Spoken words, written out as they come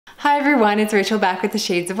Hi everyone, it's Rachel back with the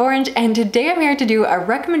Shades of Orange, and today I'm here to do a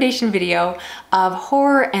recommendation video of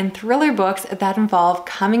horror and thriller books that involve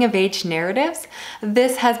coming-of-age narratives.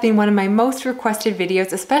 This has been one of my most requested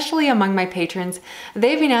videos, especially among my patrons.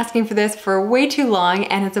 They've been asking for this for way too long,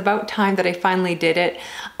 and it's about time that I finally did it.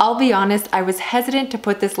 I'll be honest, I was hesitant to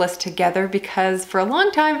put this list together because for a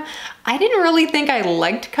long time, I didn't really think I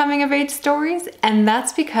liked coming-of-age stories, and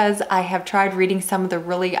that's because I have tried reading some of the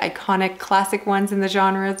really iconic classic ones in the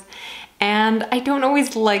genres, and I don't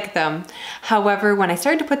always like them. However, when I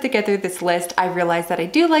started to put together this list, I realized that I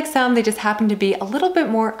do like some, they just happen to be a little bit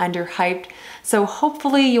more underhyped. So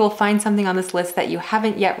hopefully you will find something on this list that you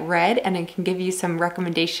haven't yet read, and I can give you some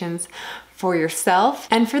recommendations for yourself.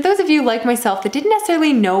 And for those of you like myself that didn't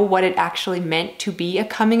necessarily know what it actually meant to be a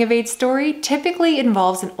coming-of-age story, typically it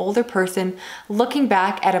involves an older person looking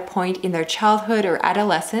back at a point in their childhood or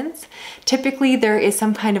adolescence. Typically there is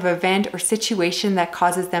some kind of event or situation that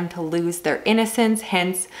causes them to lose their innocence,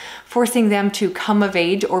 hence forcing them to come of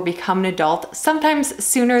age or become an adult, sometimes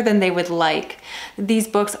sooner than they would like. These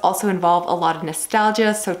books also involve a lot of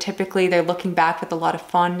nostalgia, so typically they're looking back with a lot of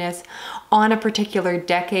fondness on a particular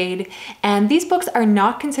decade. And these books are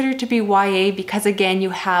not considered to be YA because, again,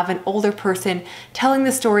 you have an older person telling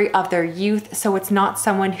the story of their youth, so it's not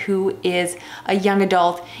someone who is a young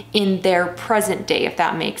adult in their present day, if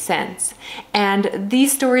that makes sense. And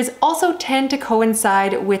these stories also tend to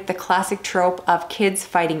coincide with the classic trope of kids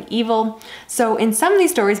fighting evil. So in some of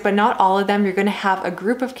these stories, but not all of them, you're going to have a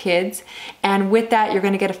group of kids, and with that you're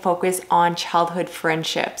going to get a focus on childhood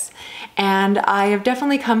friendships. And I have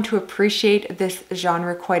definitely come to appreciate this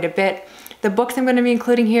genre quite a bit. The books I'm going to be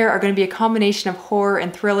including here are going to be a combination of horror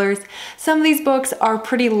and thrillers. Some of these books are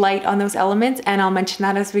pretty light on those elements, and I'll mention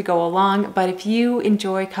that as we go along. But if you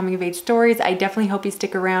enjoy coming-of-age stories, I definitely hope you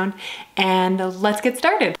stick around, and let's get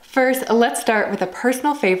started. First, let's start with a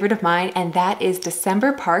personal favorite of mine, and that is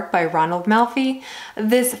December Park by Ronald Malfi.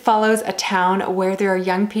 This follows a town where there are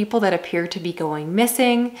young people that appear to be going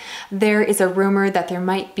missing. There is a rumor that there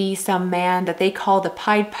might be some man that they call the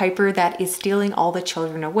Pied Piper that is stealing all the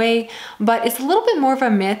children away. But it's a little bit more of a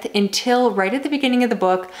myth until right at the beginning of the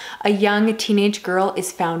book, a young teenage girl is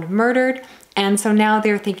found murdered. And so now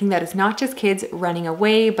they're thinking that it's not just kids running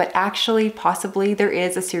away, but actually possibly there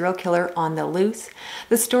is a serial killer on the loose.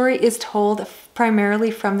 The story is told primarily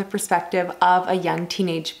from the perspective of a young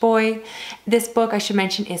teenage boy. This book, I should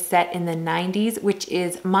mention, is set in the 90s, which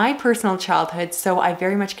is my personal childhood, so I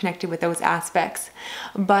very much connected with those aspects.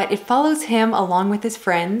 But it follows him along with his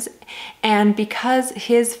friends, and because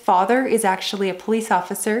his father is actually a police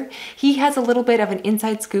officer, he has a little bit of an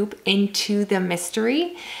inside scoop into the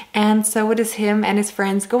mystery, and so it is him and his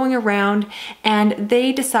friends going around, and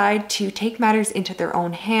they decide to take matters into their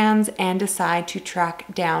own hands and decide to track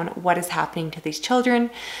down what is happening to these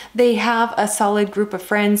children. They have a solid group of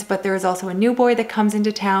friends, but there is also a new boy that comes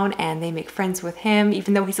into town, and they make friends with him,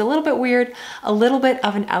 even though he's a little bit weird, a little bit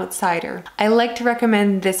of an outsider. I like to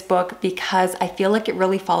recommend this book because I feel like it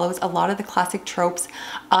really follows a lot of the classic tropes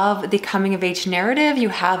of the coming-of-age narrative. You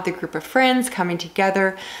have the group of friends coming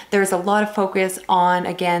together. There's a lot of focus on,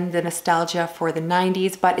 again, the nostalgia for the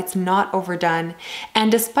 90s, but it's not overdone.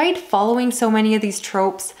 And despite following so many of these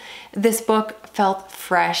tropes, this book felt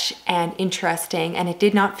fresh and interesting, and it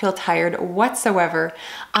did not feel tired whatsoever.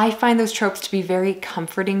 I find those tropes to be very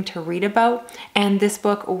comforting to read about, and this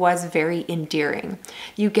book was very endearing.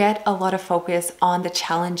 You get a lot of focus on the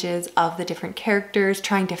challenges of the different characters,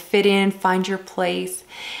 trying to fit in, find your place,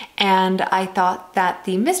 and I thought that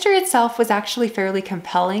the mystery itself was actually fairly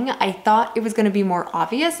compelling. I thought it was going to be more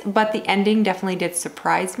obvious, but the ending definitely did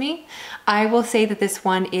surprise me. I will say that this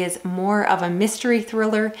one is more of a mystery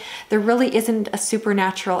thriller. There really isn't a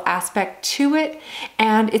supernatural aspect to it,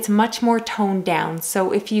 and it's much more toned down.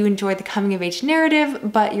 So if you enjoy the coming-of-age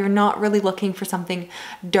narrative, but you're not really looking for something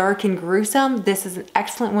dark and gruesome, this is an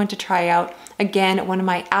excellent one to try out. Again, one of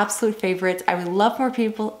my absolute favorites. I would love more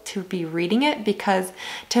people to be reading it because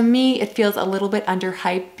to me, it feels a little bit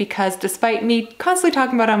underhyped because despite me constantly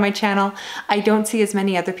talking about it on my channel, I don't see as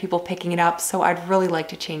many other people picking it up, so I'd really like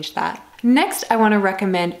to change that. Next, I want to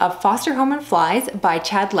recommend A Foster Home and Flies by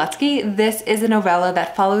Lutzke. This is a novella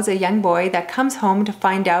that follows a young boy that comes home to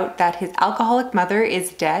find out that his alcoholic mother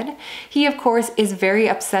is dead. He, of course, is very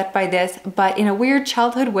upset by this, but in a weird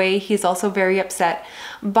childhood way, he's also very upset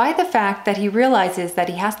by the fact that he realizes that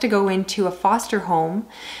he has to go into a foster home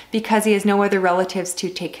because he has no other relatives to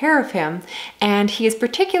take care of him. And he is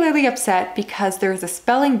particularly upset because there is a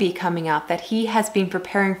spelling bee coming up that he has been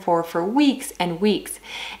preparing for weeks and weeks.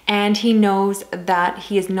 And he he knows that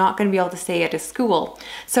he is not going to be able to stay at his school.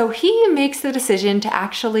 So he makes the decision to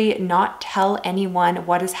actually not tell anyone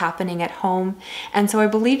what is happening at home. And so I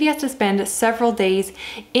believe he has to spend several days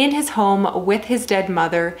in his home with his dead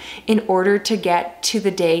mother in order to get to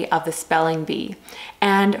the day of the spelling bee.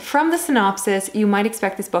 And from the synopsis, you might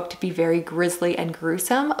expect this book to be very grisly and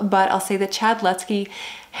gruesome, but I'll say that Chad Lutzke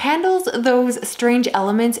handles those strange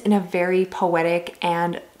elements in a very poetic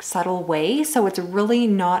and subtle way, so it's really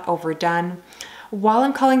not overdone. While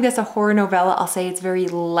I'm calling this a horror novella, I'll say it's very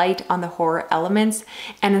light on the horror elements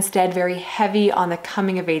and instead very heavy on the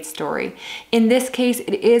coming of age story. In this case,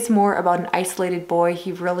 it is more about an isolated boy.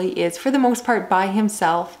 He really is, for the most part, by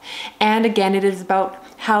himself. And again, it is about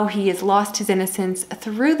how he has lost his innocence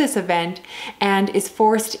through this event and is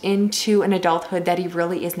forced into an adulthood that he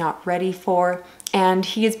really is not ready for. And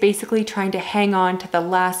he is basically trying to hang on to the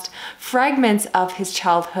last fragments of his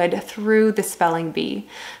childhood through the spelling bee.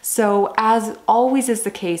 So as always is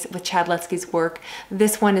the case with Chad Lutzke's work,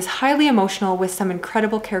 this one is highly emotional with some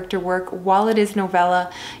incredible character work. While it is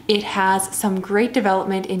novella, it has some great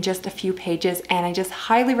development in just a few pages, and I just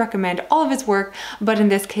highly recommend all of his work. But in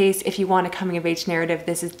this case, if you want a coming of age narrative,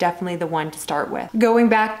 this is definitely the one to start with. Going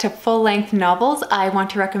back to full-length novels, I want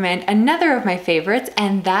to recommend another of my favorites,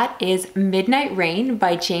 and that is Midnight Rain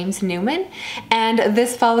by James Newman. And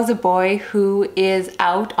this follows a boy who is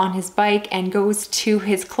out on his bike and goes to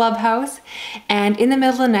his clubhouse, and in the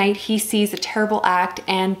middle of the night he sees a terrible act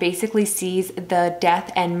and basically sees the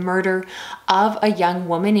death and murder of a young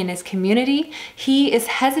woman in his community. He is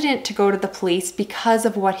hesitant to go to the police because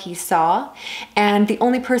of what he saw, and the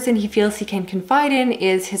only person he feels he can confide in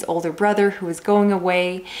is his older brother, who is going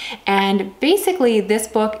away. And basically this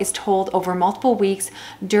book is told over multiple weeks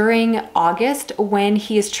during August, when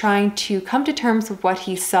he is trying to come to terms with what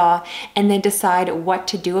he saw and then decide what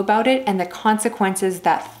to do about it and the consequences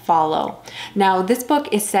that follow. Now, this book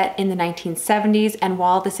is set in the 1970s, and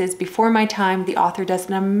while this is before my time, the author does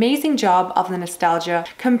an amazing job of the nostalgia.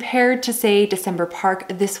 Compared to, say, December Park,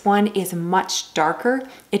 this one is much darker.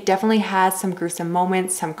 It definitely has some gruesome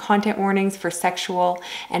moments, some content warnings for sexual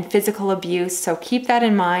and physical abuse, so keep that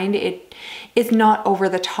in mind. It is not over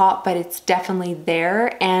the top, but it's definitely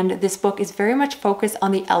there. And this book is very much focused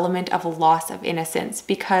on the element of loss of innocence,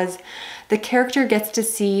 because the character gets to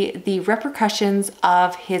see the repercussions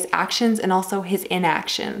of his actions and also his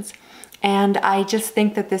inactions. And I just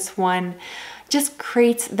think that this one just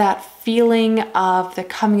creates that feeling of the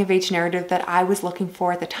coming of age narrative that I was looking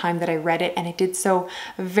for at the time that I read it, and it did so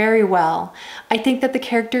very well. I think that the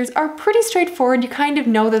characters are pretty straightforward. You kind of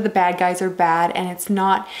know that the bad guys are bad, and it's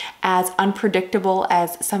not as unpredictable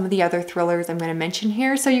as some of the other thrillers I'm going to mention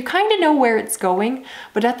here. So you kind of know where it's going,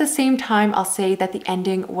 but at the same time, I'll say that the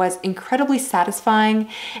ending was incredibly satisfying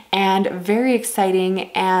and very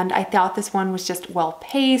exciting, and I thought this one was just well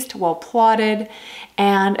paced, well plotted.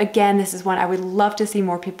 And again, this is one I would love to see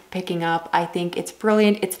more people picking up. I think it's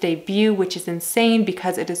brilliant. Its debut, which is insane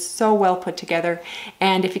because it is so well put together.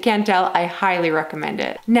 And if you can't tell, I highly recommend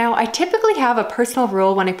it. Now, I typically have a personal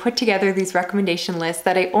rule when I put together these recommendation lists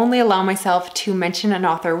that I only allow myself to mention an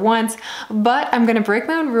author once, but I'm going to break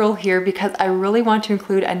my own rule here because I really want to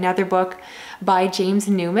include another book by James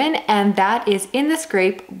Newman, and that is In the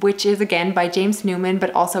Scrape, which is again by James Newman,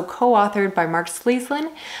 but also co-authored by Mark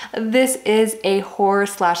Steensland. This is a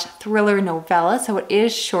horror/thriller novella, so it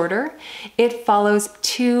is shorter. It follows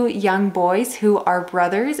two young boys who are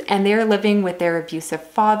brothers, and they're living with their abusive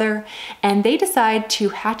father, and they decide to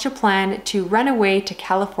hatch a plan to run away to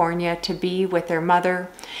California to be with their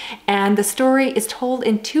mother. And the story is told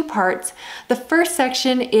in two parts. The first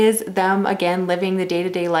section is them again living the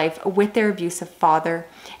day-to-day life with their abusive father,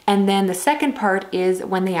 and then the second part is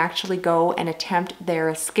when they actually go and attempt their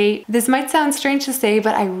escape. This might sound strange to say,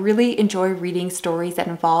 but I really enjoy reading stories that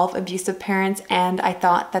involve abusive parents, and I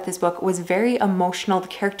thought that this book was very emotional. The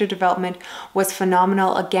character development was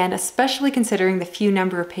phenomenal, again, especially considering the few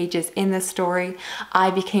number of pages in this story.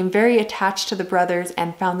 I became very attached to the brothers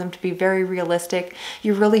and found them to be very realistic.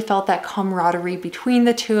 You really felt that camaraderie between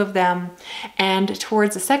the two of them, and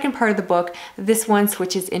towards the second part of the book, this one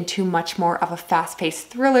switches into much more of a fast-paced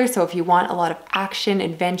thriller. So if you want a lot of action,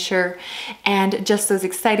 adventure, and just those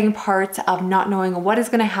exciting parts of not knowing what is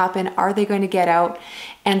going to happen, are they going to get out,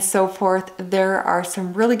 and so forth. There are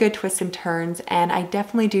some really good twists and turns, and I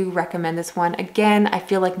definitely do recommend this one. Again, I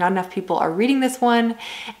feel like not enough people are reading this one,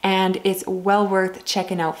 and it's well worth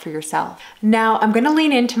checking out for yourself. Now, I'm going to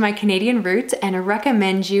lean into my Canadian roots and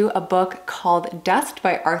recommend you a book called Dust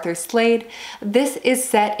by Arthur Slade. This is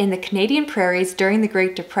set in the Canadian prairies during the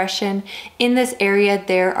Great Depression. In this area,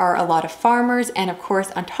 there are a lot of farmers, and of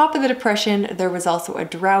course, on top of the Depression, there was also a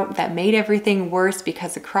drought that made everything worse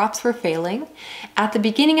because the crops were failing. At the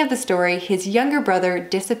beginning of the story, his younger brother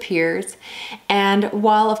disappears, and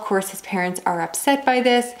while of course his parents are upset by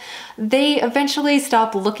this, they eventually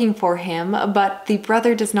stop looking for him, but the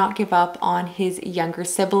brother does not give up on his younger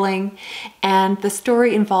sibling, and the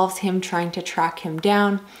story involves him trying to track him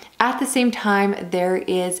down. At the same time, there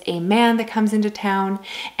is a man that comes into town,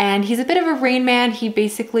 and he's a bit of a rain man. He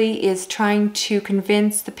basically is trying to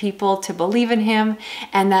convince the people to believe in him,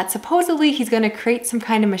 and that supposedly he's going to create some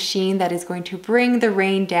kind of machine that is going to bring the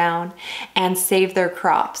rain down and save their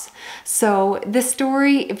crops. So this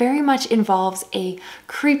story very much involves a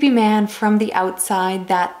creepy man from the outside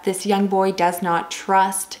that this young boy does not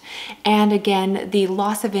trust, and again, the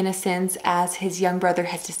loss of innocence as his young brother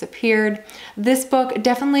has disappeared. This book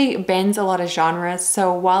definitely bends a lot of genres,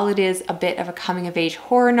 so while it is a bit of a coming-of-age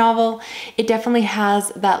horror novel, it definitely has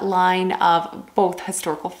that line of both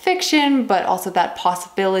historical fiction, but also that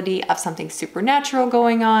possibility of something supernatural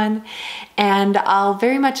going on, and I'll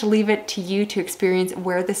very much leave it to you to experience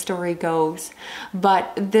where the story goes.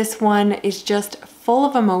 But this one is just full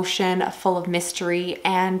of emotion, full of mystery,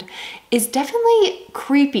 and is definitely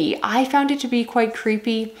creepy. I found it to be quite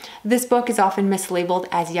creepy. This book is often mislabeled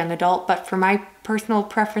as young adult, but for my personal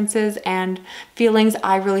preferences and feelings,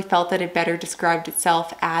 I really felt that it better described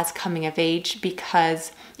itself as coming of age,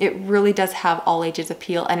 because it really does have all ages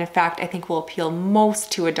appeal, and in fact I think will appeal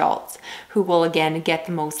most to adults who will again get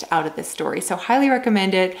the most out of this story. So highly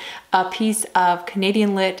recommend it. A piece of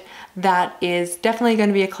Canadian lit that is definitely going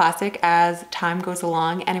to be a classic as time goes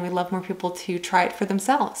along, and I would love more people to try it for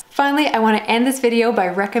themselves. Finally, I want to end this video by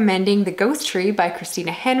recommending The Ghost Tree by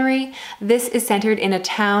Christina Henry. This is centered in a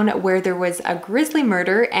town where there was a grisly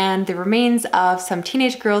murder and the remains of some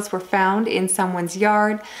teenage girls were found in someone's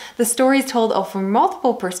yard. The story is told from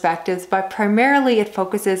multiple perspectives, but primarily it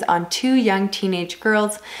focuses on two young teenage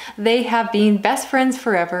girls. They have been best friends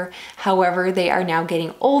forever. However, they are now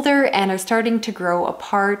getting older and are starting to grow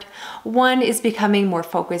apart. One is becoming more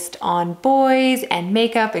focused on boys and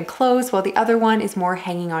makeup and clothes, while the other one is more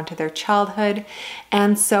hanging on to their childhood.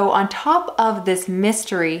 And so on top of this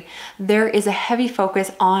mystery, there is a heavy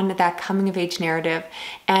focus on that coming of age narrative.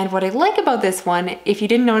 And what I like about this one, if you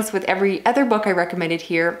didn't notice with every other book I recommended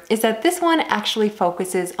here, is that this one actually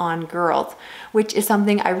focuses on girls, which is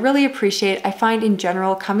something I really appreciate. I find in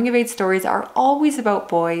general, coming of age stories are always about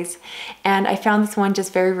boys, and I found this one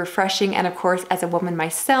just very refreshing. And of course, as a woman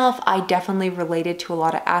myself, I definitely related to a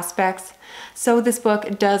lot of aspects. So this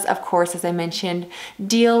book does, of course, as I mentioned,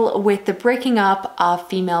 deal with the breaking up of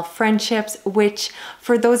female friendships, which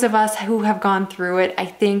for those of us who have gone through it, I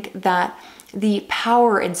think that the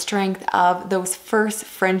power and strength of those first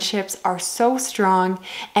friendships are so strong,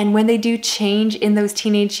 and when they do change in those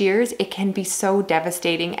teenage years, it can be so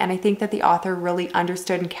devastating, and I think that the author really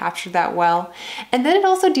understood and captured that well. And then it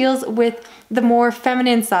also deals with the more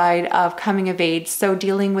feminine side of coming of age, so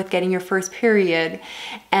dealing with getting your first period,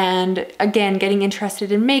 and again, getting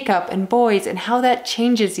interested in makeup and boys and how that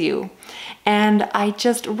changes you. And I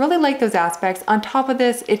just really like those aspects. On top of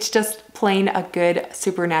this, it's just plain a good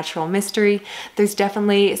supernatural mystery. There's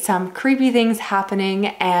definitely some creepy things happening,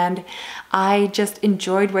 and I just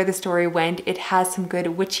enjoyed where the story went. It has some good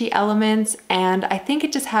witchy elements, and I think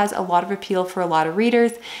it just has a lot of appeal for a lot of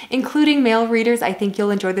readers, including male readers. I think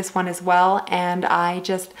you'll enjoy this one as well, and I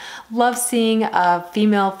just love seeing a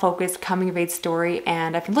female-focused coming-of-age story,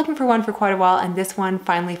 and I've been looking for one for quite a while, and this one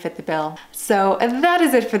finally fit the bill. So that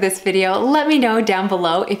is it for this video. Let me know down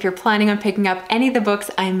below if you're planning on picking up any of the books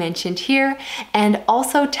I mentioned here, and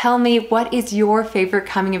also tell me what is your favorite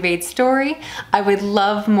coming-of-age story. I would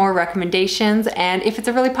love more recommendations, and if it's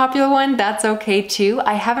a really popular one, that's okay too.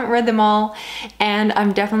 I haven't read them all, and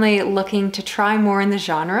I'm definitely looking to try more in the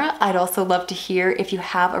genre. I'd also love to hear if you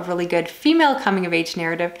have a really good female coming-of-age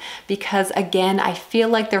narrative, because again, I feel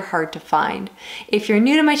like they're hard to find. If you're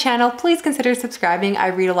new to my channel, please consider subscribing. I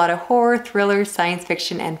read a lot of horror, thriller, science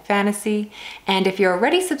fiction, and fantasy. And if you're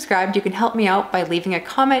already subscribed, you can help me out by leaving a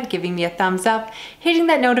comment, giving me a thumbs up, hitting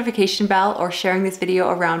that notification bell, or sharing this video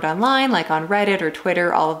around online, like on Reddit or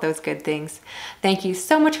Twitter, all of those good things. Thank you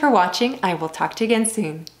so much for watching. I will talk to you again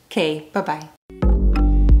soon. Okay, bye-bye.